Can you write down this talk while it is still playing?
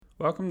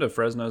Welcome to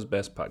Fresno's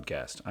Best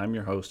Podcast. I'm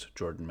your host,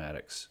 Jordan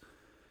Maddox.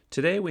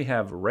 Today we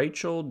have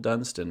Rachel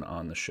Dunston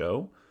on the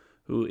show,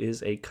 who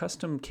is a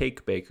custom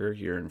cake baker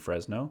here in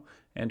Fresno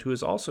and who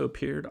has also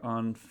appeared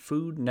on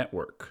Food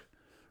Network.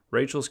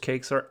 Rachel's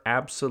cakes are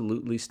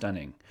absolutely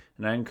stunning,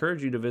 and I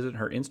encourage you to visit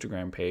her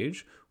Instagram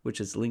page, which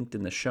is linked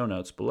in the show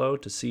notes below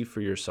to see for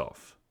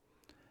yourself.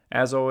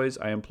 As always,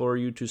 I implore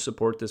you to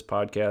support this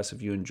podcast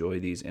if you enjoy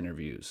these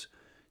interviews.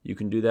 You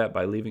can do that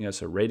by leaving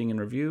us a rating and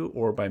review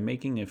or by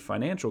making a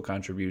financial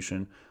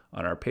contribution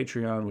on our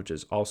Patreon, which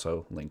is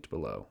also linked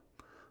below.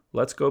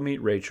 Let's go meet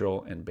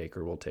Rachel, and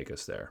Baker will take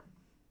us there.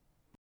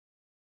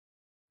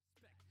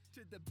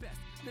 To the best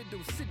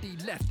little city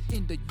left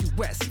in the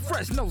U.S.,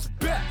 Fresno's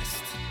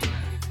best.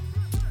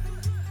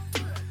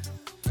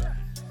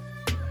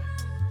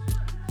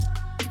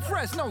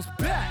 Fresno's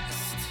best.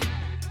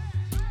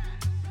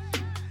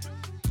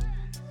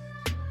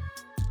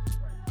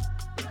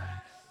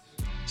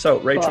 So,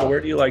 Rachel, Cool.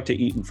 where do you like to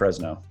eat in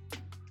Fresno?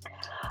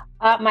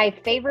 My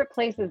favorite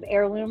place is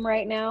Heirloom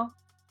right now.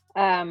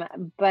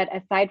 But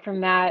aside from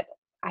that,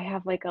 I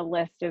have like a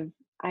list of,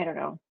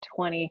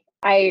 20.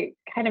 I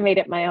kind of made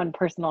it my own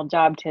personal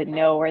job to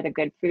know where the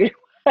good food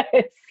was.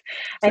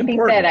 I think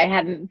important.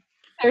 that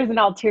there's an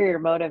ulterior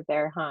motive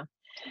there, huh?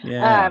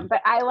 Yeah.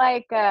 But I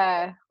like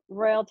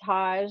Royal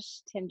Taj,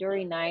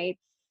 Tandoori Nights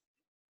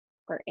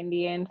for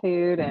Indian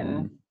food,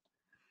 and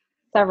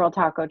several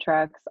taco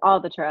trucks, all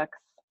the trucks.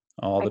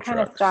 All the I kind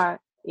of trucks.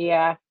 start,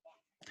 yeah.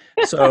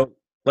 So,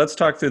 let's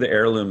talk through the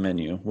Heirloom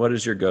menu. What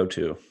is your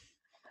go-to?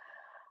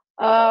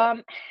 'Cause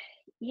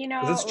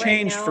it's Right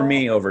changed for now,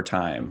 me over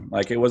time.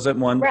 Like, it was at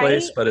one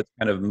place, right? but it's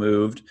kind of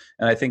moved.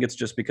 And I think it's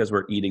just because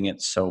we're eating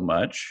it so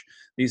much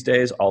these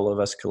days, all of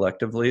us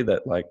collectively,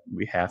 that like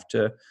we have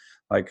to,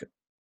 like,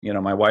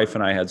 my wife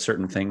and I had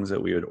certain things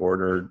that we would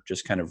order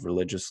just kind of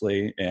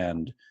religiously,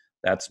 and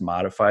that's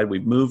modified.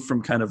 We've moved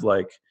from kind of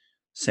like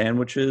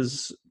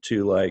sandwiches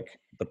to like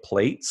the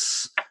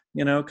plates,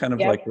 kind of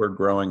Yep. like we're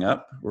growing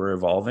up, we're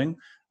evolving.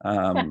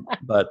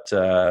 But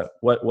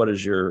what's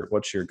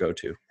your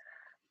go-to?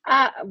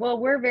 Well,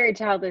 we're very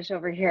childish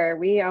over here.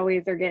 We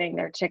always are getting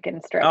their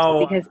chicken strips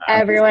Oh, because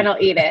everyone will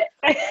eat it.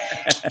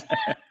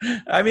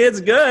 I mean, it's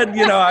good.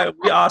 We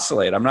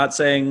oscillate. I'm not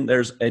saying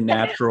there's a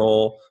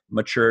natural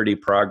maturity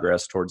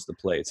progress towards the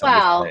plates. I'm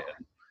just Well, saying.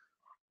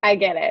 I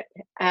get it.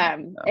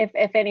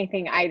 If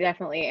anything, I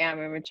definitely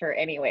am immature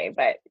anyway,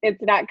 but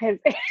it's not because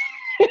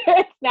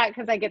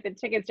I get the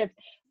chicken strips.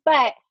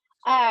 But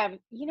I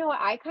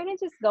kind of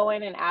just go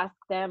in and ask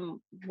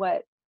them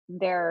what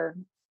their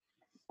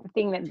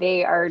thing that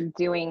they are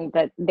doing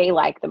that they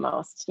like the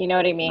most. You know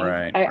what I mean?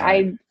 Right.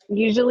 I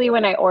usually,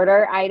 when I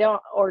order, I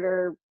don't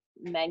order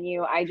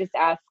menu. I just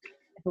ask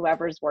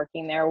whoever's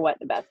working there what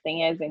the best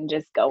thing is and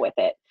just go with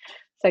it,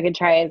 so I can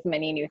try as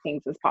many new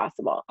things as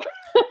possible.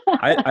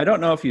 I don't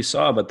know if you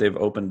saw, but they've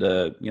opened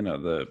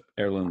the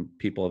Heirloom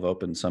people have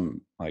opened some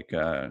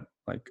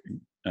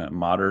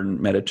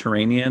modern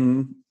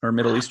Mediterranean or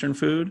Middle Eastern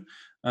food,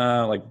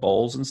 like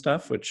bowls and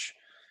stuff, which,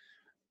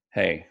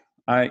 hey,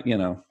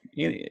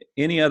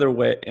 any other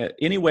way,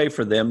 any way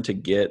for them to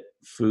get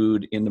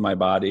food into my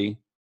body,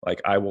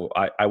 like I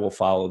will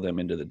follow them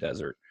into the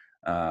desert.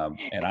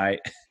 And I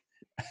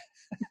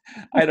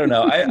don't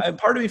know. I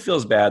part of me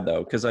feels bad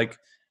though, because like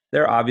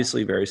they're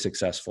obviously very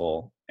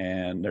successful,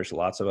 and there's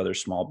lots of other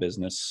small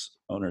business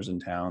owners in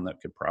town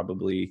that could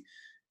probably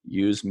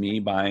use me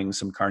buying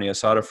some carne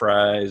asada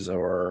fries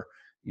or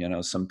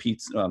some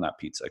pizza. Well, not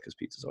pizza, because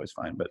pizza's always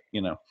fine, but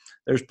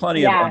there's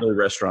plenty of Yeah. other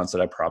restaurants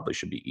that I probably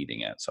should be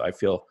eating at. So I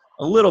feel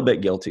a little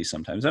bit guilty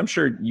sometimes. I'm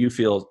sure you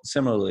feel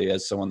similarly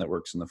as someone that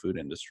works in the food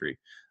industry.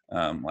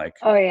 Like,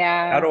 Oh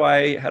yeah. how do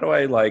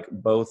I like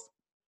both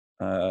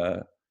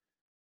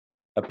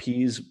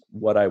appease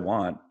what I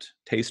want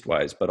taste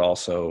wise, but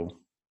also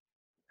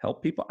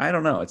help people? I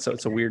don't know. It's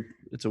a weird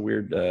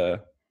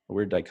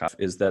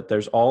dichotomy, is that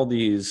there's all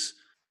these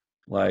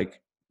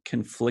like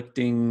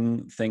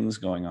conflicting things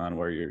going on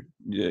where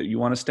you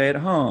want to stay at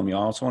home, you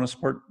also want to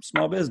support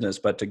small business,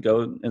 but to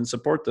go and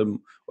support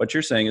them, what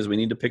you're saying is we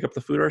need to pick up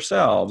the food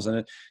ourselves,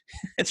 and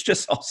it's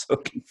just also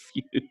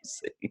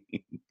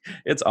confusing.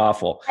 It's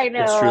awful. I It's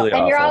know. truly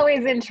And you're awful.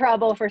 always in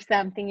trouble for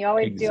something. You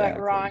always do it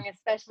Exactly. wrong,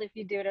 especially if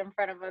you do it in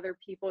front of other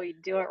people. You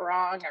do it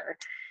wrong or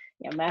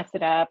you mess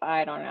it up.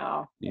 I don't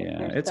know. Yeah,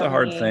 There's it's so a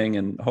hard many- thing,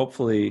 and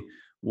hopefully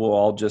we'll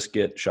all just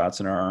get shots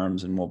in our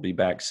arms and we'll be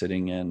back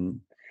sitting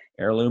in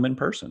Heirloom in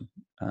person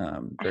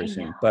very I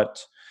soon. know.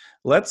 But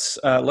let's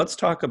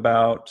talk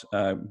about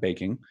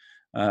baking.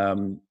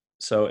 And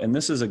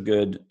this is a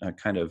good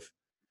kind of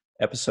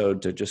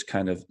episode to just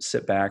kind of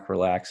sit back,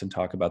 relax, and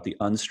talk about the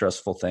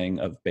unstressful thing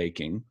of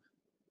baking.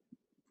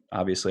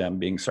 Obviously, I'm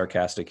being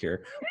sarcastic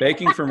here.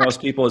 Baking for most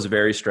people is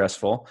very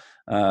stressful,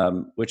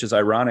 which is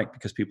ironic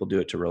because people do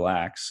it to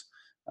relax.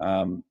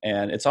 And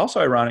it's also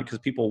ironic because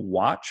people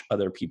watch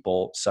other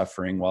people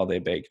suffering while they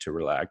bake to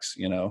relax.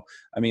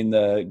 I mean,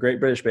 the Great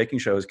British Baking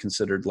Show is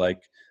considered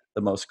like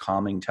the most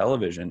calming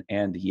television,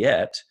 and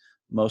yet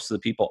most of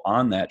the people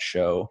on that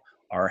show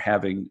are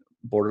having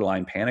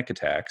borderline panic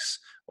attacks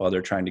while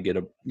they're trying to get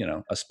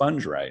a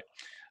sponge right.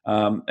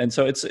 And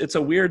so it's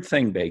a weird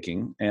thing,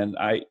 baking. And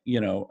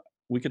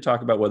we could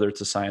talk about whether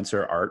it's a science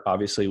or art.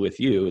 Obviously with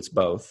you, it's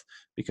both,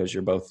 because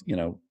you're both,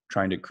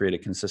 trying to create a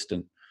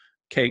consistent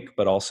cake,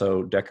 but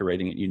also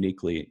decorating it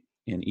uniquely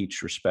in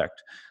each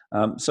respect.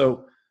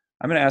 So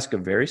I'm going to ask a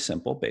very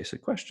simple,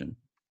 basic question.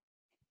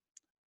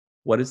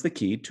 What is the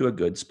key to a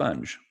good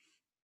sponge?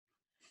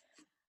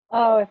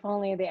 Oh, if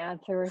only the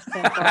answer were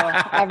simple.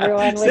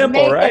 Everyone would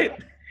simple, right?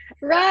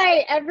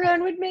 Right.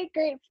 Everyone would make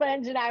great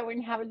sponge and I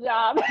wouldn't have a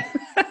job.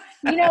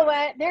 You know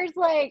what? There's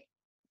like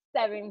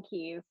 7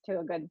 keys to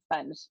a good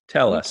sponge.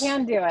 Tell us. You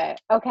can do it.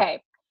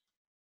 Okay.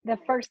 The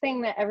first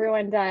thing that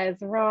everyone does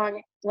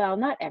wrong, well,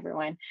 not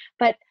everyone,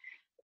 but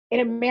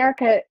in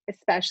America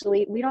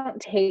especially, we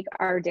don't take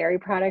our dairy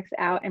products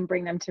out and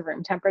bring them to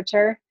room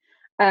temperature.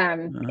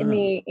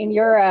 In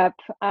Europe,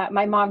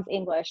 my mom's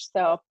English,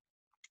 so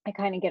I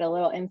kind of get a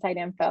little inside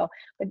info,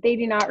 but they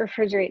do not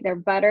refrigerate their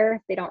butter.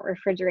 They don't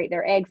refrigerate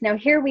their eggs. Now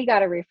here we got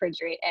to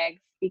refrigerate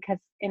eggs because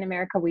in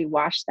America we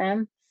wash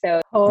them.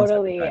 So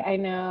totally, I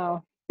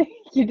know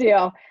you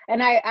do.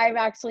 And I'm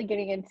actually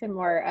getting into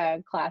more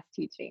class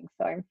teaching.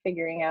 So I'm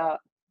figuring out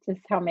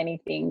just how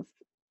many things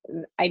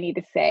I need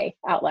to say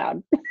out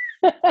loud.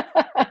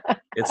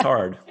 It's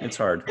hard.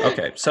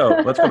 Okay. So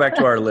let's go back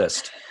to our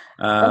list.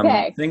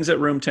 Okay. Things at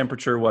room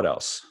temperature. What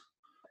else?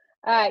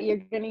 You're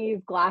going to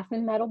use glass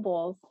and metal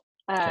bowls.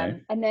 Okay.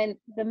 And then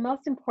the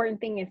most important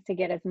thing is to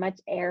get as much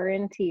air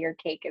into your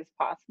cake as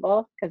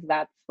possible, because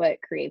that's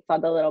what creates all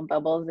the little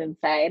bubbles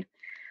inside.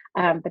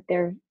 But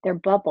they're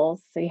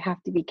bubbles, so you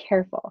have to be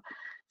careful.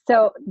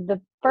 So the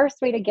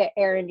first way to get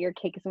air into your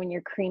cake is when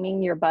you're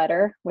creaming your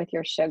butter with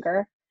your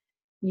sugar.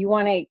 You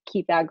want to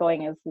keep that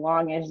going as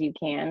long as you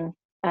can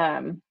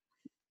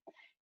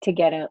to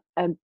get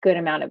a good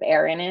amount of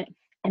air in it.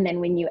 And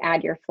then when you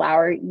add your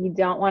flour, you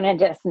don't want to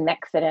just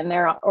mix it in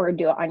there or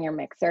do it on your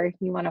mixer.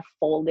 You want to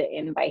fold it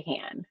in by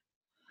hand.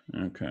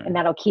 Okay. And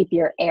that'll keep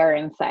your air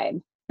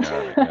inside.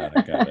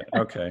 Got it.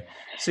 Okay.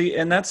 See,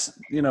 and that's,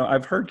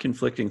 I've heard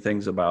conflicting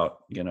things about,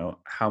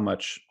 how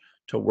much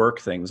to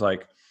work things.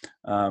 Like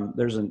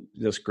there's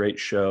this great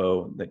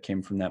show that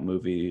came from that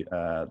movie,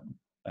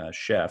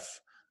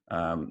 Chef,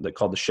 that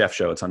called The Chef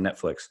Show. It's on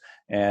Netflix.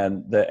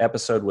 And the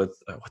episode with,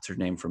 what's her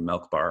name from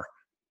Milk Bar?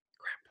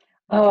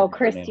 Oh,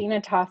 Christina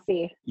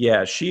Tossi.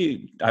 Yeah,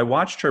 I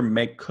watched her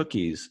make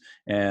cookies,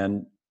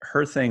 and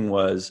her thing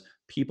was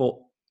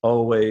people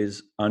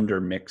always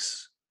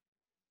undermix,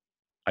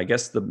 I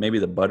guess maybe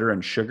the butter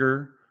and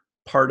sugar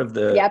part of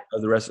the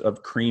rest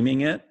of creaming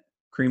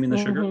the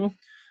sugar.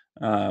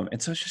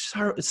 And so it's just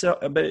hard.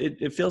 But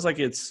it feels like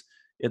it's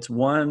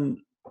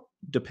one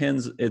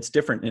depends. It's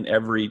different in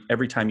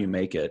every time you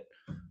make it.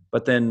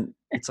 But then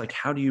it's like,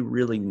 how do you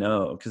really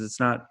know? Because it's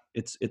not.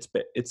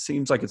 It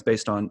seems like it's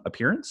based on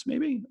appearance,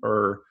 maybe,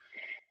 or.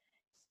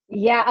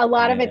 Yeah, a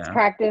lot of it's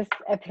practice,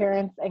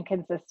 appearance, and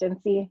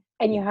consistency.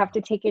 And you have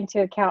to take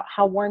into account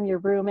how warm your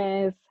room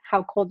is,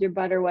 how cold your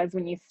butter was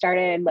when you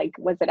started. Like,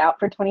 was it out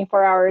for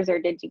 24 hours or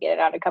did you get it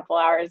out a couple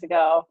hours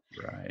ago?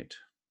 Right.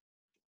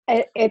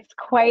 It's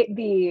quite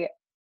the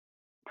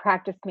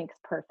practice makes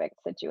perfect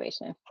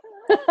situation.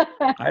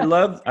 I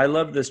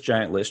love this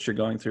giant list you're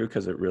going through,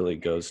 because it really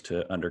goes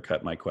to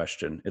undercut my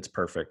question. It's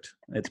perfect.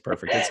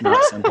 It's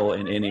not simple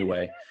in any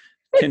way.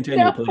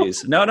 Continue,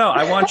 please. No.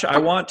 I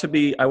want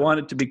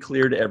it to be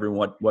clear to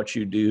everyone what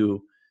you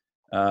do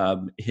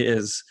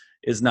is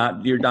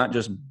not, you're not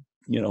just,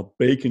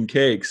 baking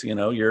cakes,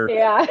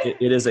 it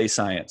is a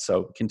science.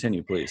 So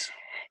continue, please.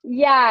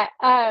 Yeah.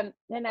 The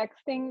next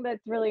thing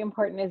that's really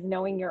important is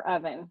knowing your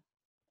oven.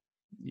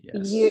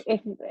 Yes.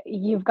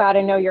 You've got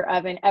to know your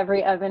oven.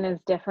 Every oven is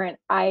different.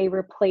 I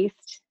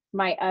replaced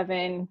my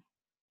oven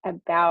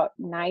about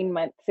 9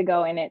 months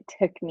ago, and it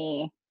took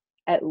me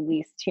at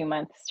least 2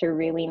 months to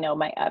really know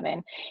my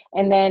oven.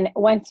 And then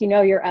once you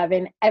know your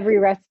oven, every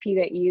recipe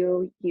that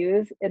you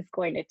use is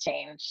going to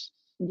change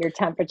your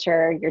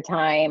temperature, your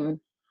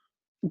time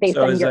based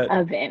on your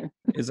oven.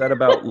 Is that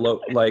about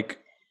like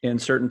in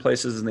certain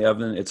places in the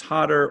oven it's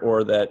hotter,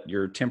 or that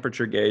your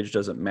temperature gauge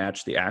doesn't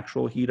match the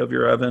actual heat of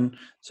your oven?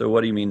 So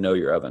what do you mean know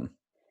your oven?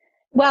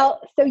 Well,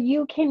 so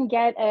you can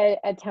get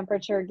a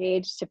temperature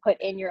gauge to put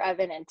in your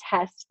oven and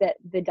test that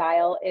the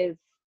dial is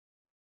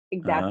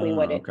exactly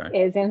what it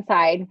is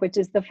inside, which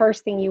is the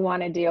first thing you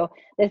want to do.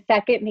 The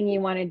second thing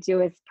you want to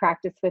do is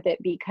practice with it,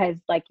 because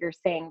like you're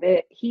saying,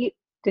 the heat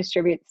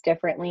distributes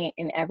differently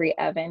in every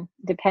oven,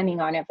 depending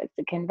on if it's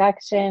a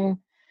convection,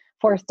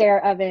 forced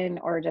air oven,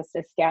 or just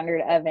a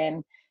standard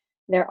oven.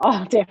 They're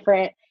all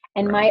different.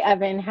 And my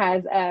oven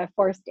has a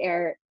forced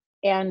air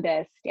and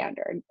a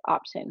standard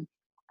option.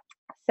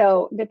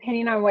 So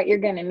depending on what you're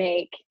going to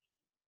make,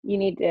 you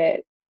need to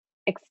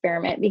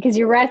experiment, because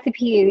your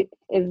recipe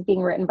is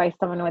being written by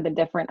someone with a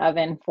different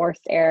oven,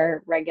 forced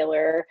air,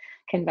 regular,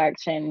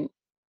 convection,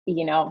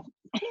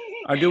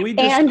 Do we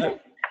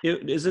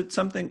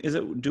just,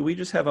 do we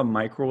just have a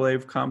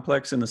microwave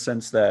complex, in the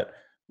sense that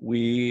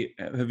we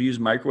have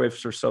used microwaves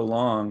for so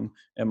long,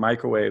 and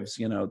microwaves,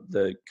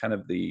 the kind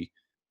of the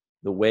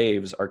the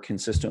waves are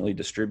consistently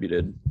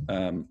distributed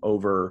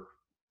over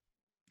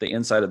the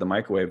inside of the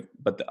microwave,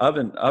 but the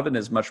oven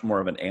is much more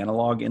of an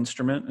analog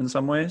instrument in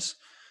some ways.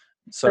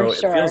 For So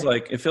sure.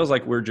 it feels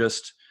like we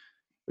just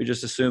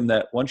assume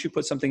that once you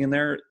put something in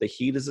there, the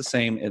heat is the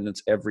same and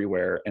it's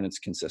everywhere and it's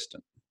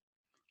consistent.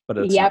 But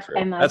that's not Yep. true.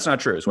 And That's that's not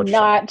true, is what you're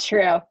saying. not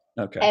true.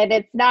 Okay. And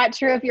it's not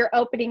true if you're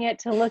opening it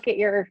to look at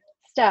your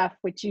stuff,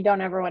 which you don't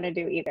ever want to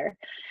do either.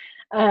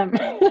 Um,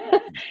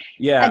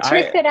 Yeah, a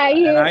trick that I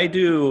use. I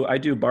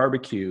do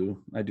barbecue.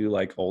 I do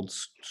like old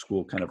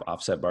school kind of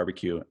offset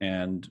barbecue,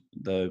 and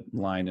the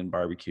line in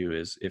barbecue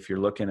is if you're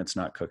looking, it's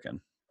not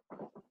cooking.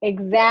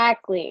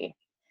 Exactly.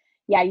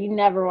 Yeah, you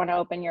never want to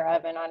open your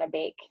oven on a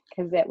bake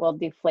because it will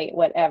deflate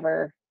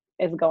whatever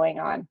is going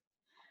on.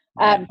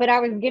 Yeah. But I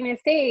was gonna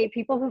say,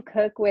 people who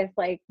cook with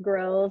like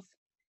grills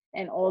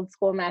and old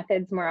school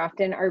methods more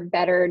often are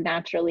better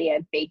naturally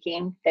at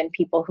baking than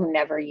people who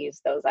never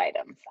use those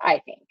items, I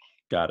think.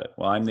 Got it.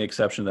 Well, I'm the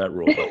exception to that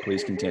rule, but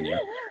please continue.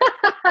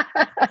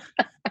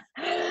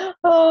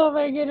 Oh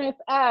my goodness.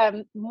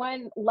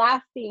 One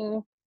last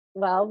thing.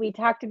 Well, we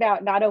talked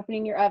about not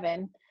opening your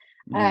oven.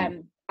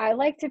 I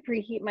like to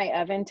preheat my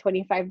oven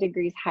 25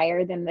 degrees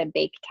higher than the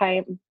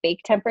bake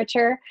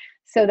temperature,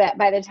 so that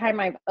by the time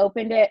I've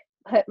opened it,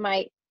 put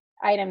my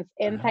items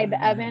inside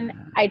the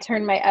oven, I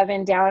turn my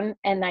oven down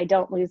and I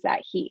don't lose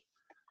that heat.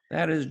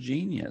 That is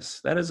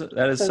genius. That is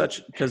So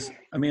such, because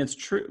I mean it's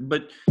true,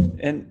 but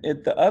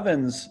the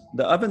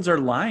ovens are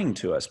lying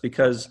to us,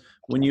 because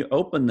when you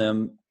open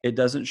them, it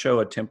doesn't show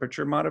a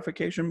temperature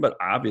modification, but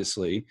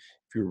obviously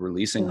if you're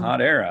releasing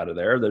hot air out of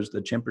there,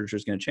 the temperature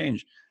is going to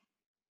change.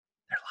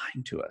 They're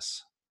lying to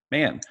us,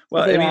 man.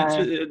 Well, I they mean,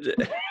 are.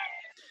 They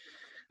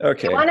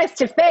okay. want us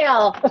to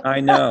fail. I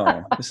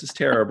know this is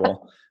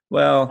terrible.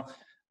 Well,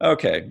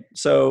 okay,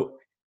 so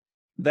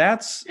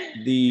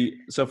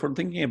so if we're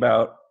thinking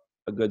about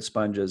a good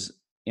sponge's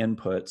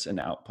inputs and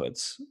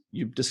outputs,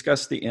 you've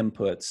discussed the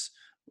inputs.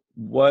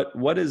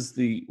 What is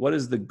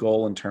the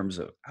goal in terms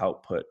of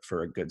output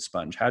for a good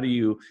sponge? How do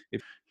you,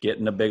 if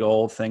getting a big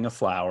old thing of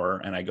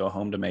flour and I go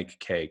home to make a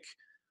cake,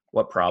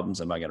 what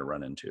problems am I going to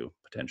run into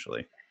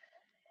potentially?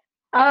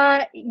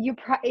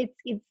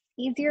 It's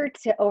easier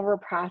to over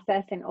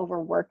process and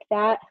overwork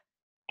that.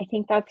 I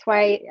think that's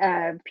why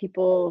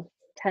people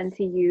tend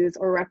to use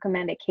or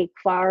recommend a cake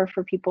flour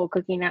for people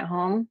cooking at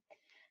home,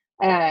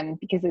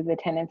 because of the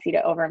tendency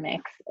to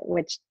overmix,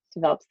 which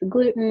develops the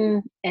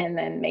gluten and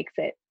then makes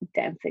it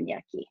dense and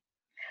yucky.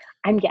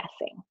 I'm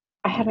guessing.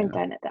 I haven't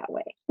done it that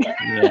way.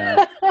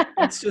 Yeah,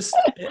 it's just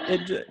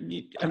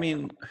I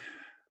mean,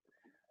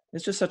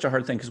 it's just such a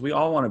hard thing because we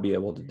all want to be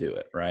able to do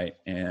it, right?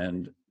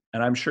 And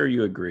I'm sure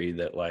you agree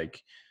that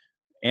like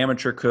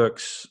amateur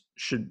cooks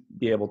should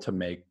be able to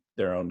make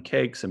their own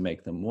cakes and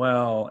make them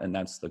well, and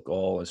that's the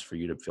goal, is for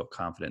you to feel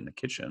confident in the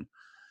kitchen.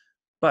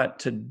 But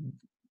to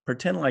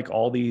pretend like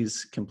all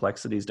these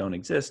complexities don't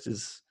exist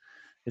is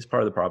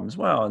part of the problem as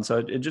well. And so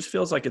it just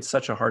feels like it's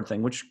such a hard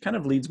thing, which kind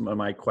of leads to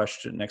my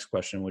next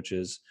question, which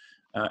is,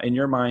 in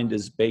your mind,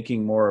 is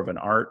baking more of an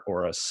art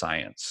or a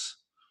science?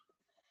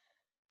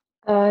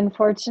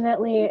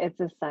 Unfortunately, it's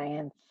a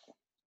science.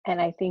 And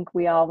I think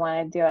we all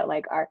want to do it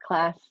like art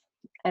class,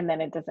 and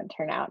then it doesn't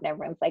turn out, and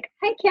everyone's like,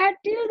 I can't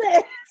do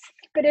this.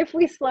 But if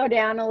we slow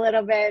down a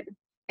little bit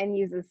and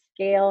use a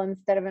scale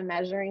instead of a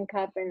measuring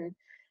cup and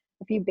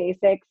a few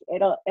basics,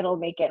 it'll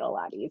make it a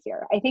lot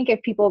easier. I think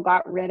if people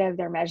got rid of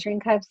their measuring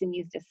cups and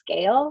used a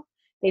scale,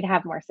 they'd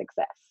have more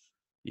success.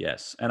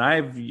 Yes, and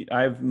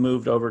I've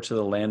moved over to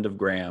the land of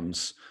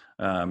grams,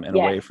 and Yes.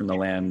 away from the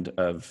land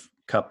of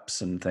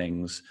cups and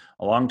things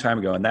a long time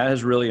ago, and that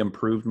has really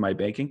improved my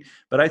baking.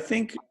 But I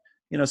think,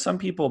 some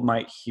people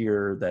might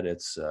hear that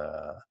it's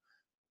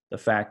the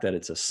fact that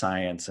it's a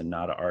science and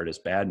not an art is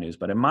bad news.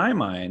 But in my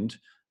mind,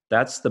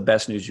 that's the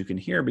best news you can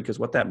hear, because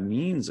what that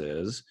means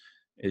is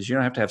you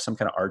don't have to have some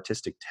kind of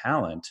artistic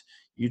talent.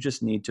 You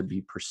just need to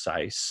be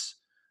precise,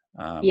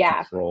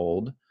 Yeah.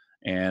 controlled,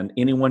 and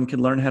anyone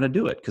can learn how to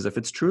do it. Because if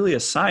it's truly a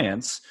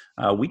science,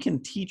 we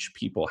can teach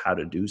people how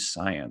to do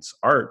science.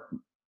 Art,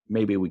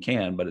 maybe we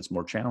can, but it's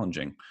more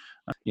challenging.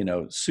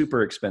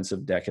 Super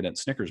expensive, decadent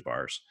Snickers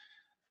bars.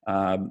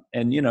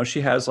 And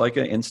she has like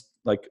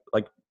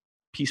like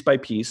piece by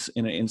piece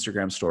in an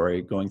Instagram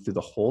story going through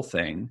the whole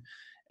thing,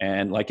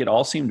 and like it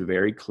all seemed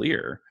very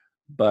clear.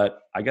 But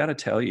I got to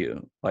tell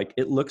you, like,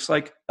 it looks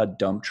like a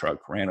dump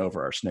truck ran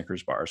over our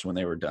Snickers bars when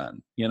they were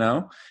done,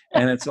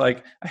 And it's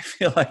like, I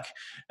feel like,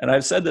 and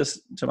I've said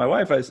this to my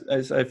wife,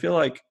 I feel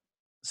like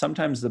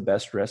sometimes the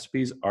best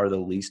recipes are the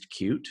least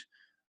cute,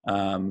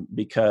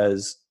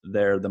 because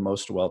they're the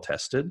most well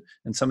tested.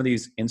 And some of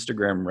these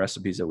Instagram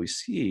recipes that we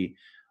see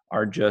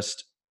are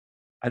just,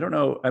 I don't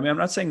know. I mean, I'm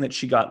not saying that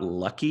she got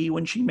lucky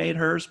when she made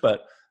hers,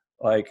 but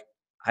like,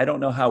 I don't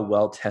know how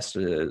well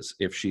tested it is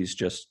if she's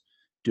just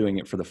doing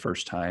it for the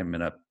first time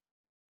in a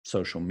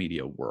social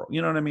media world.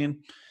 You know what I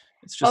mean?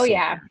 It's Oh just so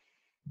yeah. weird.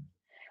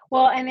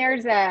 Well, and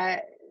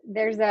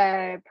there's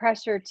a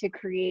pressure to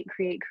create.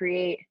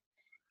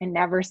 and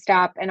never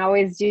stop and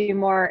always do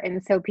more.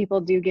 And so people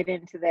do get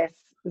into this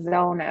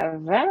zone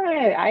of,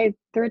 I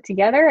threw it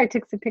together. I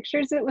took some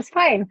pictures. It was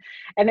fine.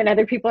 And then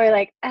other people are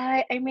like,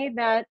 I made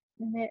that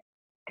and it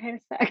kind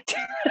of sucked.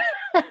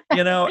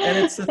 And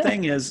it's the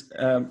thing is,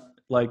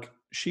 like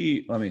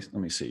let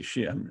me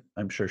see.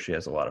 I'm sure she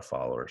has a lot of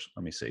followers.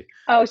 Let me see.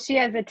 Oh, she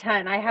has a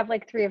ton. I have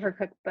like 3 of her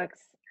cookbooks.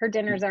 Her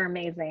dinners are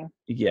amazing.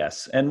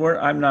 Yes. And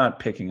I'm not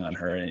picking on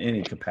her in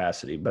any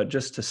capacity, but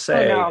just to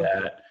say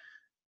that,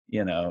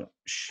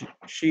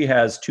 she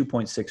has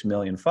 2.6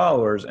 million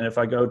followers. And if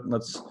I go,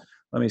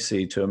 let me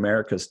see, to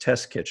America's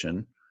Test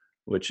Kitchen,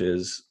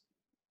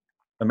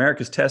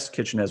 America's Test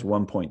Kitchen has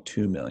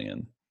 1.2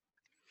 million.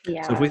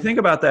 Yeah. So if we think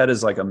about that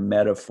as like a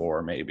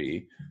metaphor,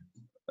 maybe,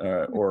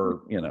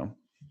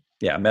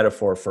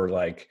 metaphor for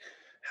like,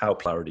 how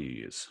flour do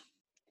you use?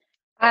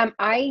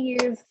 I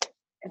use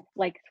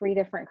like 3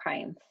 different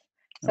kinds.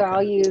 So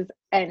I'll use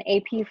an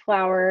AP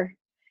flour,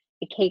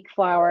 a cake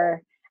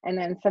flour, and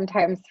then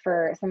sometimes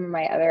for some of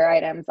my other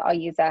items, I'll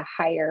use a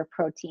higher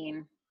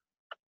protein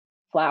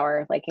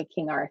flour, like a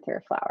King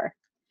Arthur flour.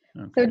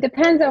 Okay. So it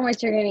depends on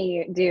what you're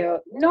going to do.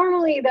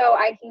 Normally, though,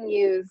 I can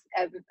use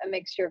a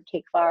mixture of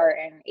cake flour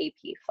and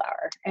AP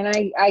flour,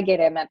 and I get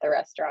them at the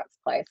restaurant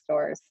supply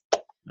stores.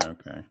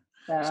 Okay.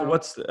 So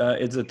what's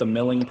is it the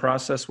milling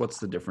process? What's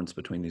the difference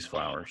between these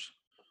flours?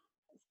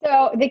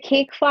 So the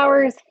cake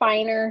flour is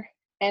finer,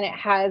 and it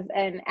has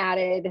an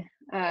added,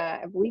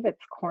 I believe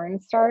it's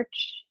cornstarch.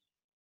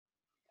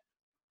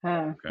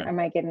 I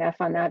might get enough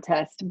on that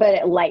test, but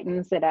it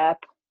lightens it up.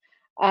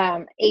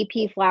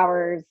 AP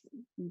flour is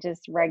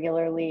just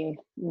regularly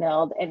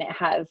milled, and it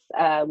has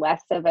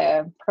less of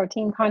a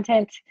protein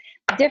content.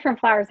 Different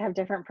flours have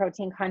different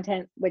protein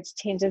content, which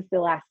changes the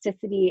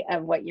elasticity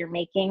of what you're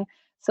making.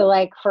 So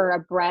like for a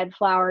bread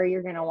flour,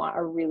 you're going to want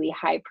a really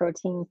high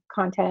protein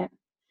content,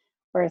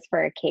 whereas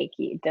for a cake,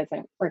 it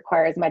doesn't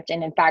require as much.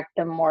 And in fact,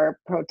 the more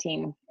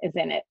protein is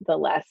in it, the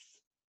less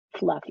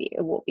fluffy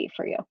it will be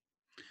for you.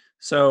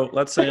 So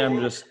let's say I'm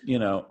just,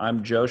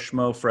 I'm Joe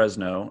Schmo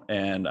Fresno,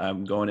 and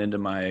I'm going into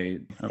my.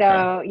 Okay.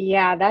 So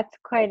yeah, that's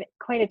quite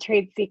a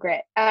trade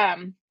secret.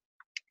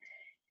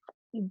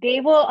 They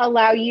will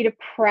allow you to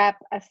prep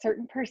a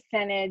certain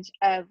percentage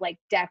of like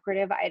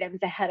decorative items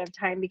ahead of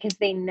time because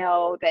they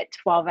know that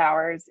 12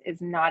 hours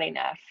is not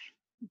enough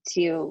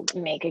to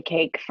make a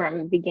cake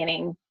from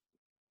beginning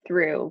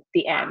through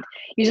the end.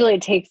 Usually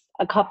it takes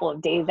a couple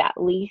of days at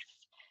least.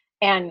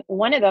 And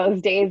one of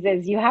those days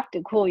is you have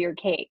to cool your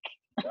cake.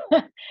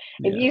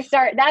 If you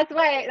start, that's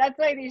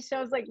why these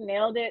shows like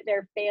Nailed It,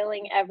 they're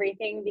failing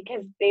everything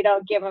because they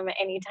don't give them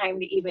any time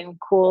to even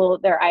cool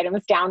their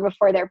items down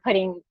before they're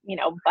putting,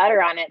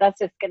 butter on it. That's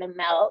just going to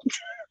melt.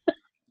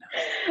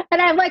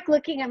 And I'm like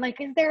looking, I'm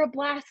like, is there a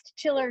blast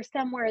chiller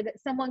somewhere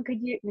that someone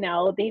could use?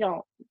 No, they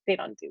don't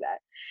do that.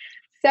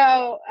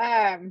 So,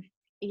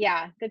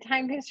 the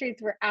time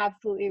constraints were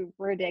absolutely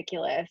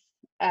ridiculous,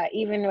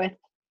 even with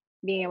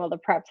being able to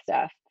prep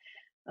stuff.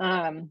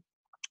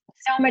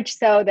 So much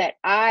so that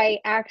I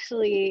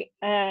actually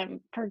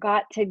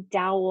forgot to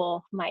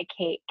dowel my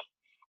cake,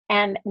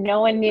 and no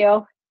one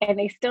knew, and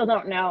they still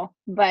don't know,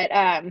 but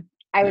I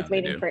was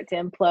waiting for it to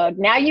implode.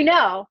 Now you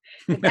know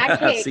that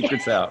cake.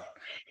 Secret's out.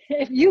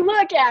 If you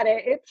look at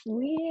it, it's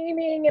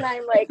leaning, and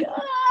I'm like,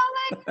 oh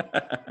my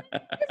God.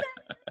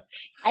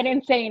 I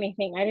didn't say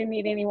anything. I didn't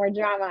need any more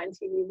drama on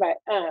TV, but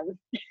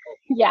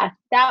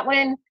that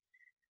one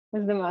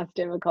was the most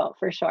difficult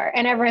for sure.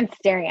 And everyone's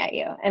staring at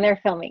you, and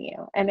they're filming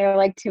you, and they're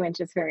like 2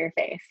 inches from your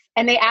face,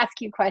 and they ask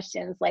you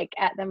questions like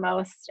at the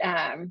most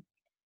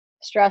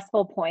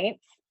stressful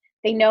points.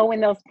 They know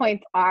when those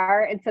points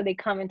are, and so they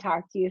come and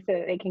talk to you so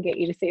that they can get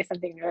you to say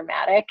something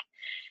dramatic.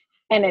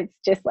 And it's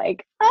just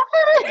like,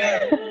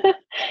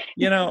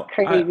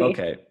 crazy.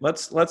 Okay,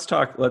 let's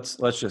talk.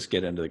 Let's just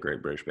get into the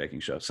Great British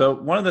Baking Show. So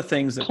one of the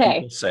things that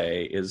people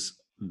say is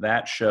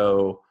that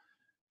show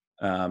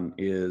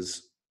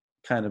is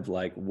kind of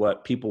like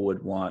what people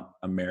would want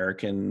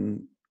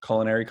American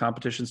culinary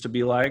competitions to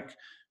be like,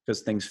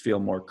 because things feel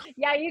more.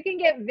 Yeah, you can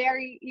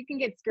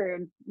get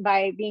screwed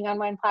by being on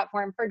one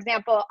platform. For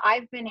example,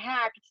 I've been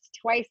hacked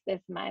twice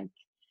this month.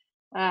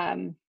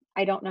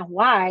 I don't know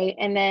why.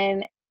 And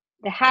then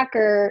the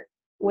hacker,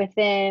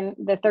 within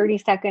the 30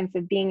 seconds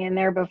of being in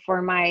there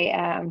before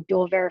my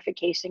dual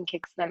verification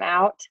kicks them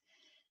out,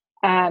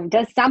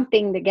 does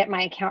something to get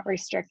my account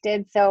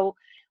restricted. So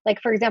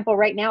like, for example,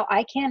 right now,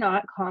 I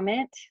cannot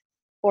comment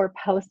or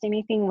post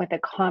anything with a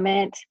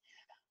comment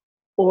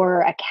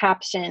or a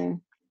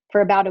caption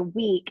for about a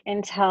week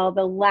until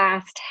the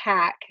last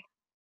hack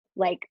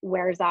like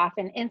wears off.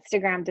 And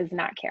Instagram does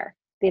not care.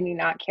 They do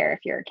not care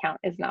if your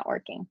account is not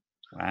working.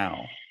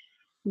 Wow.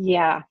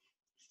 Yeah.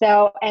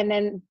 So, and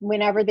then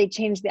whenever they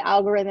change the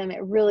algorithm,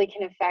 it really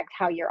can affect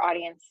how your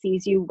audience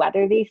sees you,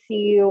 whether they see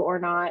you or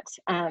not.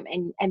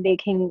 And they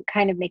can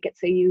kind of make it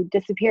so you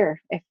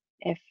disappear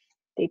if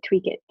they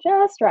tweak it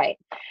just right.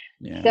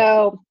 Yeah.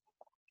 So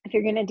if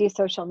you're going to do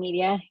social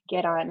media,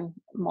 get on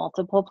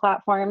multiple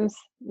platforms.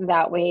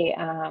 That way,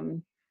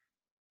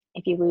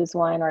 if you lose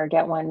one or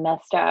get one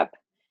messed up,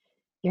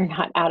 you're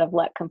not out of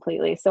luck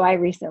completely. So I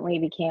recently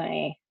became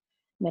a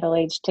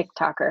middle-aged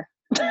TikToker.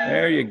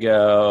 There you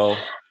go.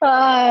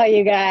 Oh,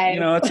 you guys.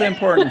 It's an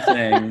important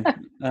thing.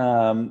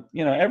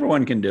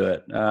 Everyone can do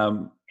it.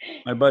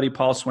 My buddy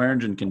Paul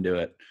Swearingen can do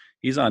it.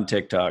 He's on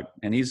TikTok,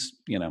 and he's,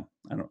 I'm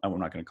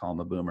not going to call him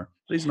a boomer,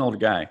 but he's an older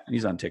guy, and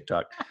he's on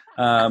TikTok.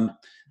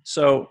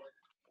 So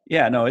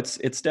yeah, no, it's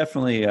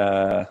definitely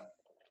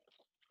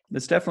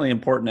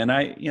important. And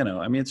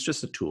it's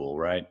just a tool,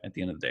 right? At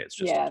the end of the day, it's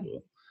just a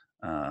tool.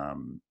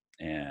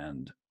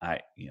 And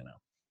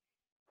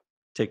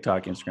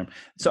TikTok, Instagram.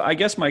 So I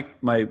guess my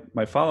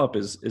follow-up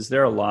is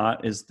there a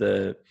lot,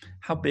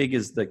 how big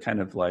is the kind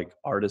of like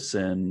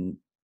artisan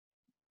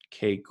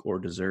cake or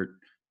dessert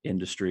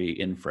industry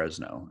in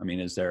Fresno? I mean,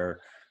 is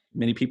there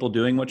many people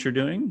doing what you're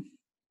doing?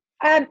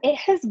 It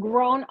has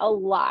grown a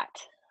lot.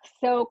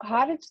 So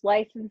cottage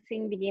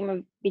licensing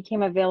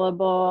became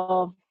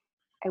available,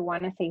 I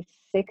want to say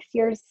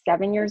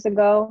 7 years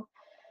ago.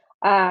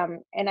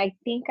 And I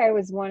think I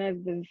was one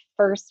of the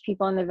first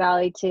people in the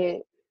Valley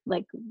to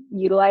like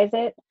utilize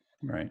it.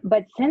 Right.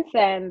 But since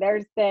then,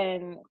 there's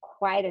been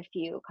quite a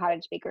few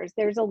cottage bakers.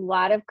 There's a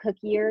lot of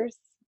cookiers.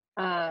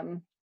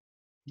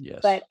 Yes.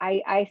 But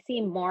I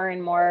see more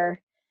and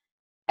more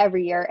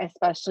every year,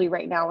 especially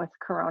right now with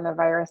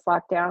coronavirus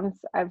lockdowns.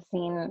 I've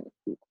seen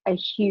a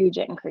huge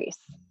increase.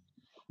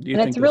 Do you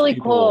think it's really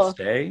cool will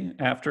stay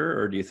after,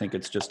 or do you think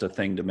it's just a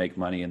thing to make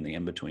money in the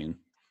in-between?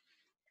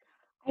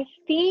 I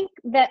think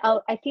that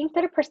a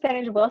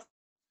percentage will,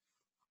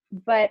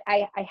 but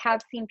I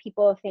have seen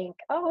people think,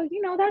 oh,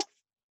 that's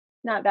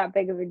not that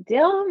big of a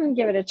deal. I'm gonna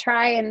give it a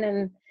try, and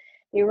then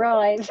they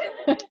realize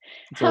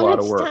how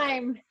much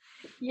time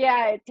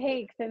it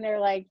takes, and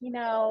they're like,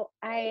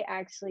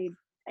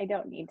 I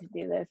don't need to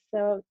do this,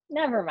 so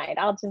never mind.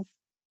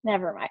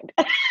 Never mind.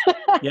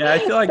 Yeah, I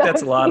feel like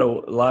that's a lot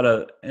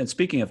of, and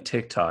speaking of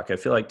TikTok, I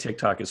feel like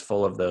TikTok is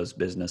full of those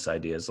business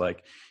ideas.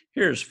 Like,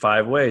 here's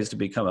 5 ways to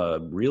become a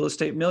real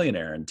estate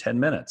millionaire in 10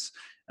 minutes.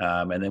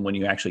 And then when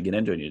you actually get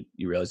into it,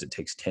 you realize it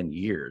takes 10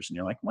 years. And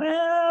you're like,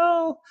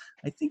 well,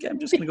 I think I'm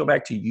just going to go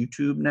back to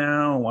YouTube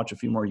now and watch a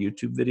few more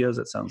YouTube videos.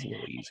 That sounds a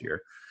little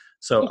easier.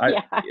 So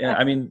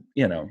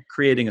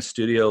creating a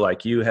studio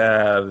like you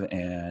have,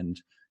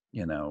 and,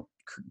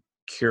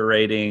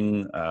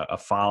 curating a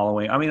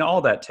following. I mean,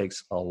 all that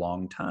takes a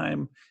long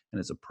time, and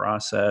it's a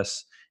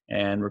process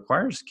and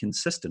requires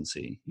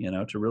consistency.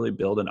 To really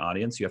build an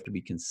audience, you have to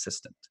be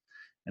consistent,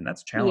 and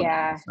that's challenging.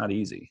 Yeah. It's not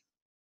easy.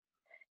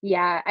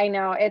 Yeah, I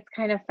know. It's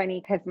kind of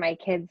funny because my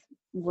kids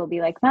will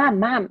be like,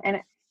 Mom, and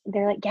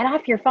they're like, get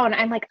off your phone.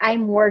 I'm like,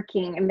 I'm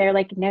working. And they're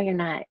like, no, you're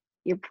not.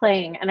 You're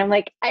playing. And I'm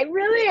like, I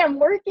really am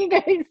working,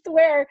 I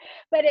swear.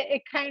 But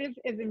it kind of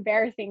is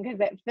embarrassing because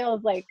it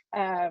feels like,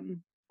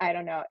 I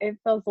don't know. It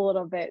feels a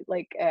little bit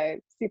like a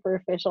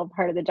superficial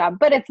part of the job,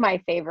 but it's my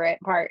favorite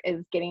part,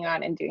 is getting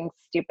on and doing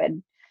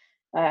stupid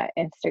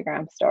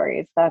Instagram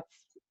stories.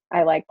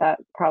 I like that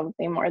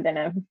probably more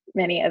than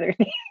many other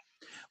things.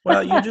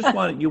 Well, you just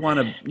want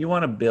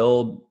to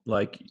build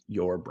like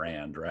your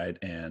brand, right?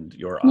 And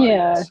your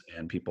audience,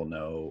 and people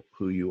know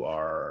who you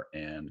are,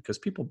 and because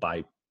people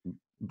buy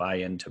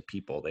into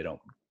people, they don't,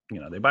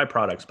 they buy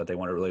products, but they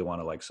really want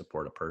to like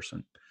support a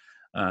person.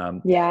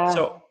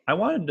 So I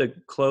wanted to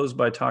close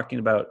by talking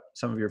about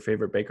some of your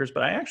favorite bakers,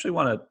 but I actually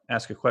want to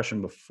ask a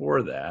question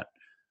before that,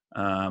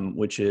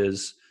 which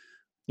is,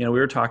 we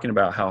were talking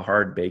about how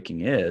hard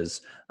baking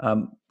is.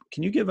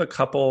 Can you give a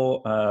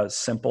couple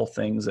simple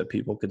things that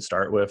people could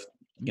start with,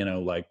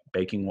 like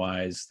baking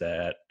wise,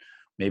 that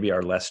maybe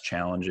are less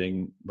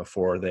challenging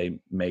before they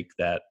make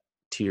that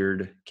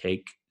tiered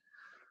cake?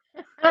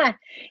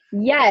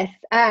 Yes.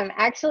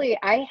 Actually,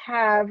 I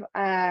have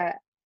a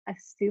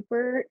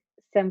super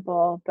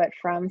simple but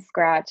from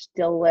scratch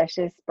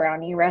delicious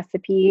brownie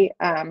recipe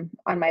on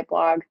my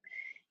blog,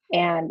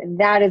 and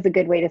that is a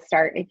good way to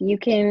start. If you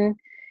can,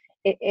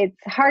 it's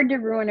hard to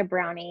ruin a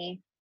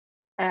brownie,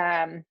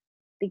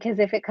 because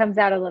if it comes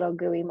out a little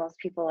gooey, most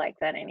people like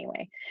that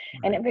anyway.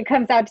 Right. And if it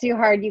comes out too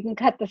hard, you can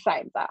cut the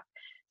sides off.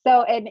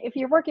 So, and if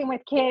you're working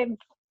with kids,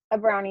 a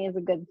brownie is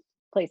a good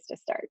place to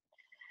start.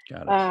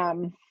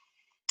 Got it.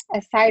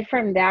 Aside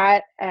from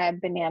that,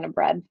 banana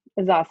bread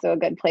is also a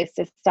good place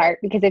to start,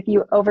 because if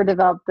you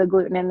overdevelop the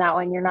gluten in that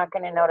one, you're not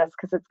going to notice,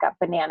 because it's got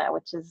banana,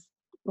 which is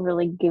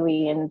really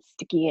gooey and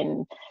sticky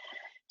and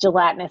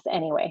gelatinous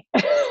anyway.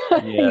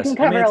 Yes. You can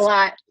cover a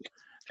lot.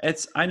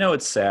 I know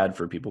it's sad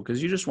for people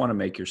because you just want to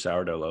make your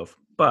sourdough loaf,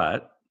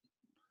 but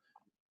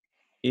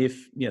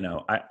if,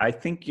 I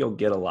think you'll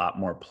get a lot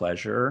more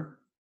pleasure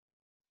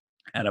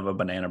out of a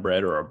banana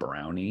bread or a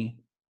brownie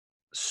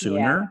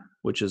sooner,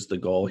 which is the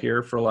goal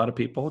here for a lot of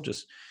people.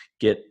 Just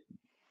get,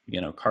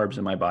 carbs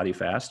in my body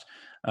fast.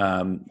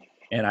 And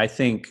I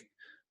think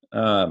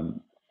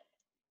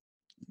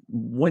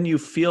when you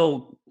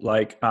feel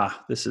like,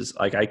 this is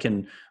like,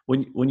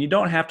 when you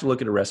don't have to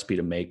look at a recipe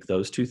to make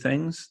those two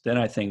things, then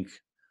I think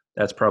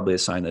that's probably a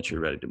sign that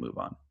you're ready to move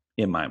on,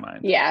 in my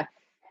mind. Yeah,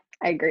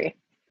 I agree.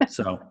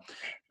 So,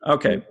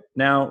 okay.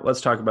 Now let's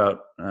talk about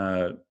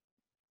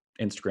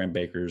Instagram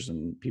bakers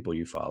and people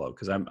you follow?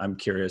 Because I'm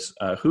curious,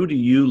 who do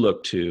you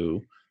look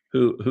to?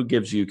 Who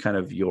gives you kind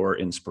of your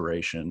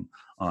inspiration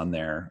on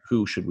there?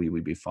 Who should we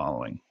be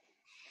following?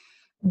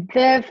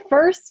 The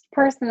first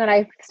person that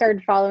I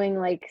started following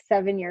like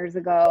 7 years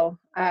ago,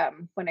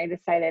 when I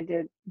decided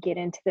to get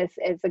into this,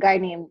 is a guy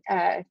named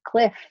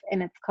Cliff,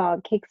 and it's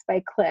called Cakes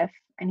by Cliff,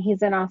 and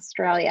he's in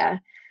Australia.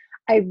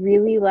 I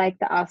really like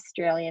the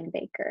Australian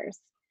bakers.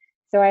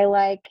 So I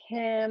like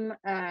him.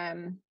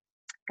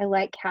 I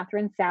like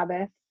Catherine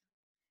Sabbath.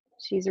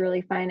 She's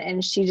really fun,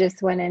 and she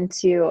just went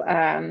into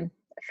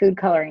food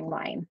coloring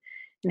line,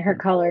 and her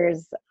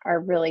colors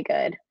are really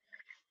good.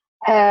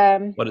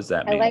 What does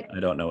that I mean? like,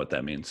 I don't know what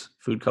that means.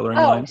 Food coloring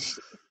oh, line?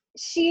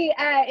 she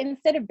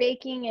instead of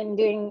baking and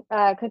doing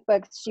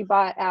cookbooks, she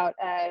bought out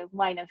a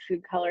line of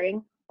food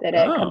coloring that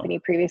a Oh, company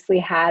previously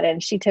had,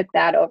 and she took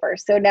that over.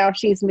 So now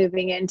she's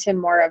moving into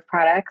more of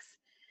products.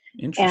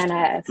 And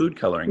interesting. Food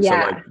coloring. So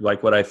yeah,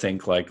 like what I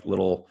think, like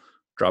little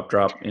drop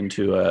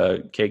into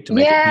a cake to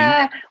make it pink.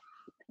 yeah,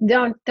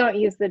 don't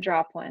use the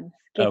drop ones.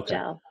 Get Okay.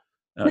 gel.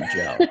 Oh,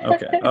 gel.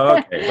 Okay.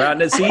 Okay.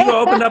 Well, see, you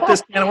opened up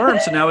this can of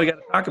worms, so now we got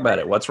to talk about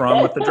it. What's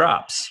wrong with the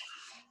drops?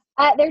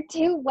 They're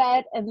too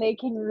wet, and they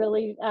can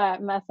really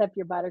mess up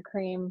your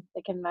buttercream.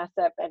 They can mess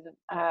up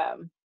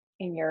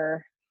in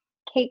your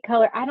cake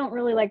color. I don't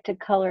really like to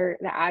color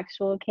the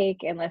actual cake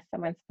unless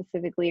someone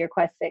specifically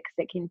requests it,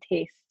 because it can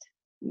taste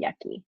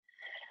yucky.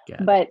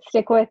 Got it. But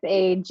stick with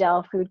a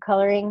gel food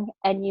coloring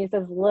and use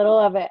as little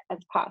of it as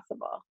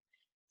possible.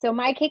 So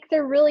my cakes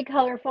are really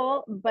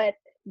colorful, but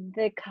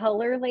the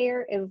color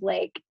layer is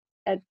like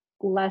a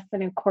less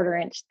than a quarter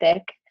inch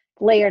thick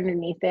layer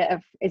underneath it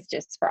is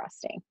just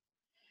frosting,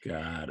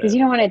 Got because it.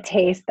 you don't want to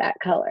taste that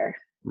color.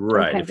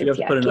 Right. Sometimes If you have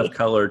it's to put enough yucky.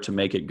 color to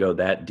make it go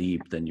that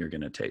deep, then you're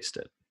going to taste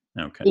it.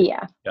 Okay.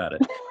 Yeah. Got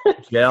it.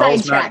 Gels, not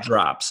Sidetrack.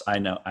 drops. I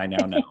now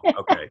know.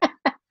 Okay.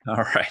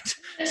 All right.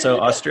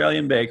 So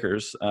Australian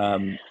bakers.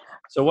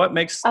 So what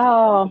makes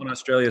Oh, people in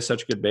Australia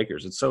such good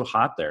bakers? It's so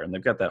hot there, and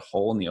they've got that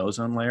hole in the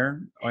ozone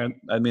layer. I mean,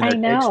 I their cakes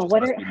know. just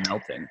What must are be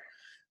melting.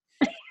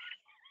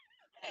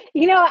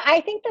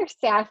 I think they're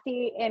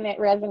sassy, and it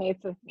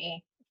resonates with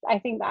me. I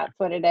think that's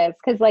what it is.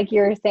 Because, like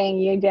you were saying,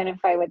 you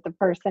identify with the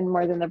person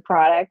more than the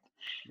product.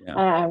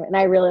 Yeah. And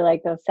I really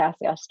like those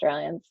sassy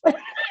Australians.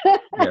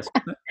 Yes,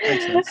 that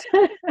makes sense.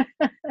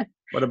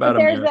 What about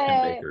But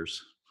American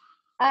bakers?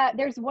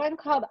 there's one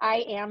called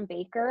I Am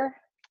Baker,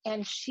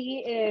 and she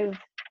is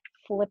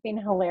flipping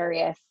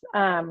hilarious.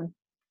 I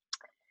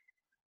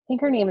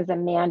think her name is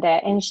Amanda,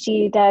 and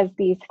she does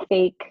these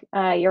fake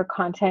your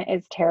content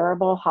is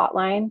terrible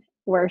hotline,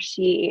 where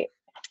she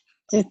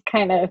just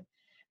kind of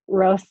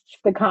roasts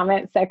the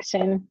comment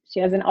section. She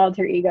has an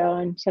alter ego,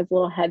 and she has a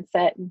little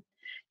headset, and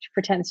she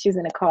pretends she's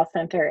in a call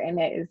center, and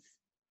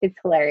it's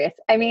hilarious.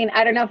 I mean,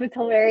 I don't know if it's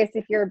hilarious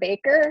if you're a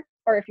baker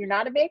or if you're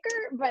not a baker,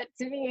 but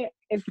to me,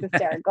 it's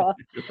hysterical.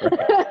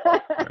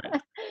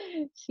 Right.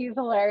 She's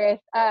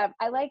hilarious.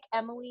 I like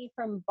Emily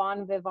from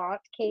Bon Vivant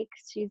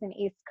Cakes. She's an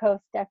East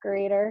Coast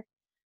decorator.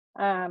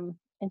 And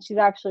she's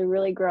actually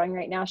really growing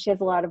right now. She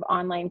has a lot of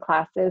online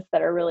classes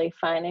that are really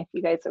fun. If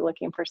you guys are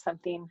looking for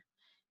something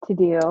to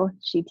do,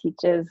 she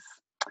teaches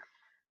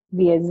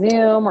via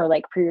Zoom or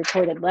like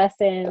pre-recorded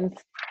lessons.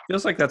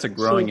 Feels like that's a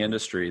growing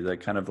industry,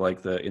 that kind of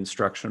like the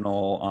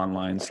instructional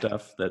online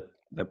stuff that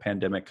the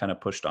pandemic kind of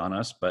pushed on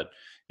us, but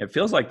it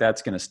feels like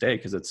that's going to stay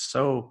because it's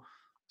so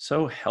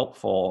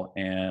helpful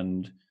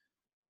and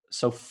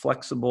so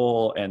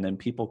flexible. And then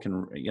people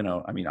can,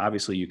 I mean,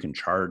 obviously you can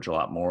charge a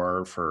lot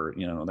more for,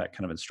 that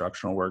kind of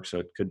instructional work. So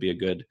it could be a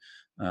good,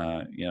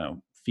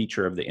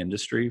 feature of the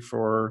industry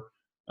for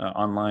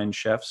online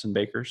chefs and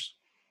bakers.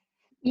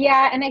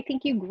 Yeah, and I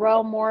think you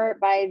grow more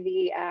by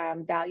the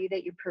value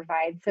that you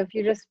provide. So if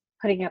you're just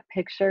putting up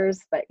pictures,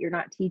 but you're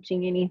not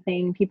teaching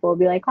anything, people will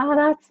be like, oh,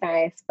 that's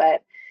nice,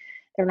 but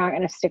they're not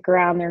going to stick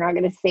around. They're not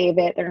going to save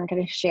it. They're not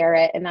going to share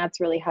it. And that's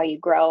really how you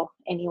grow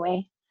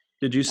anyway.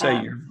 Did you say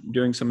you're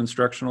doing some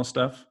instructional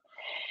stuff?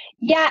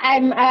 Yeah,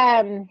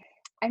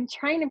 I'm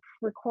trying to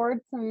record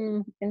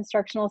some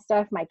instructional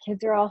stuff. My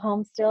kids are all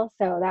home still,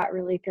 so that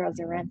really throws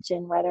a wrench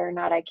in whether or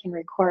not I can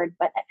record.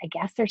 But I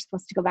guess they're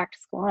supposed to go back to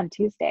school on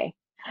Tuesday.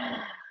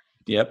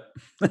 Yep.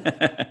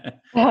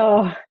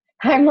 Oh,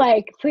 I'm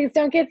like, please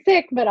don't get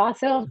sick, but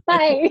also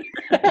bye.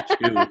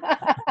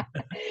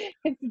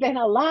 It's been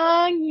a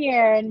long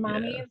year, and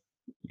mommy's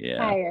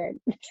tired.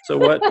 So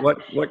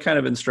what kind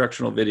of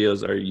instructional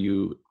videos are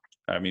you?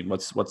 I mean,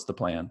 what's the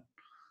plan?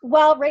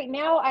 Well, right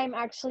now I'm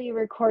actually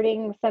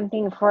recording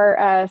something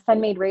for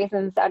Sun-Made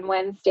Raisins on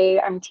Wednesday.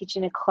 I'm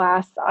teaching a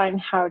class on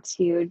how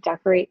to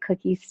decorate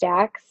cookie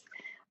stacks.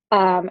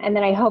 And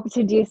then I hope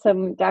to do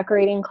some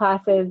decorating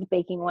classes,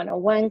 baking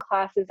 101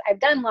 classes. I've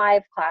done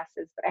live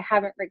classes, but I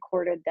haven't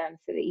recorded them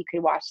so that you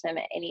could watch them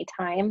at any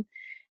time.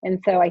 And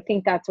so I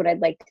think that's what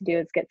I'd like to do,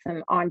 is get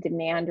some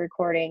on-demand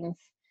recordings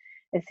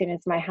as soon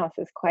as my house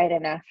is quiet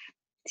enough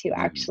to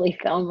actually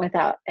film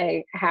without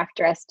a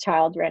half-dressed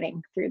child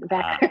running through the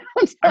background.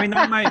 I mean,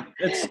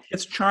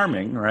 it's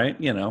charming, right?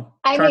 You know,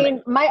 I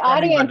mean, my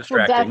audience will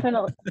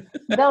distracting.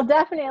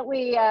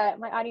 definitely,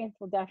 my audience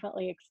will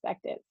definitely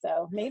expect it.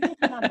 So maybe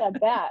it's not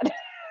that bad.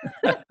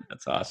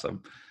 That's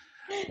awesome.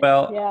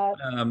 Well, Yeah.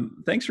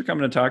 Thanks for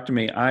coming to talk to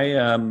me.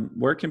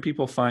 Where can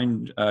people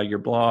find your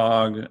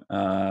blog?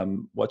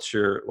 What's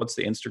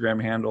the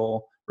Instagram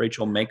handle?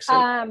 Rachel Makes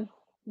It.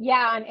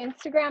 Yeah, on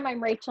Instagram,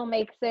 I'm Rachel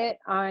Makes It.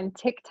 On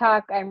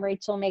TikTok, I'm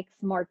Rachel Makes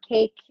More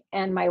Cake.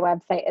 And my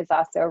website is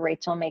also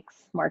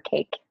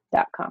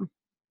rachelmakesmorecake.com.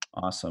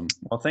 Awesome.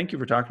 Well, thank you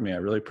for talking to me. I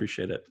really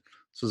appreciate it.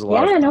 This was a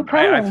lot of fun. No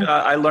problem.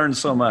 I learned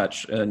so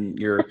much, and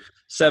your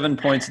 7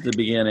 points at the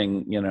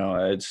beginning, you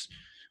know,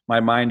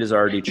 my mind is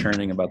already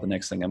churning about the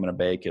next thing I'm going to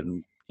bake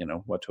and, you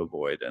know, what to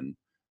avoid. And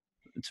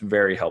it's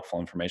very helpful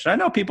information. I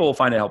know people will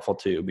find it helpful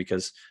too,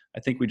 because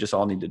I think we just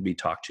all need to be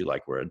talked to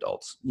like we're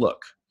adults.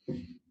 Look,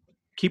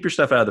 keep your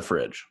stuff out of the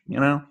fridge, you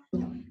know?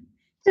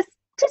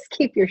 Just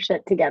keep your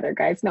shit together,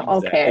 guys. No,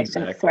 okay, I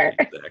shouldn't swear.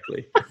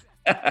 Exactly.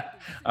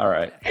 All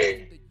right.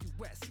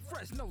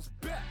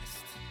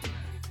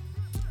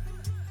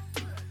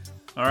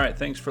 All right.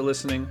 Thanks for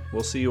listening.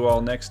 We'll see you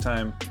all next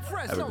time.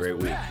 Have a great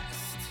week.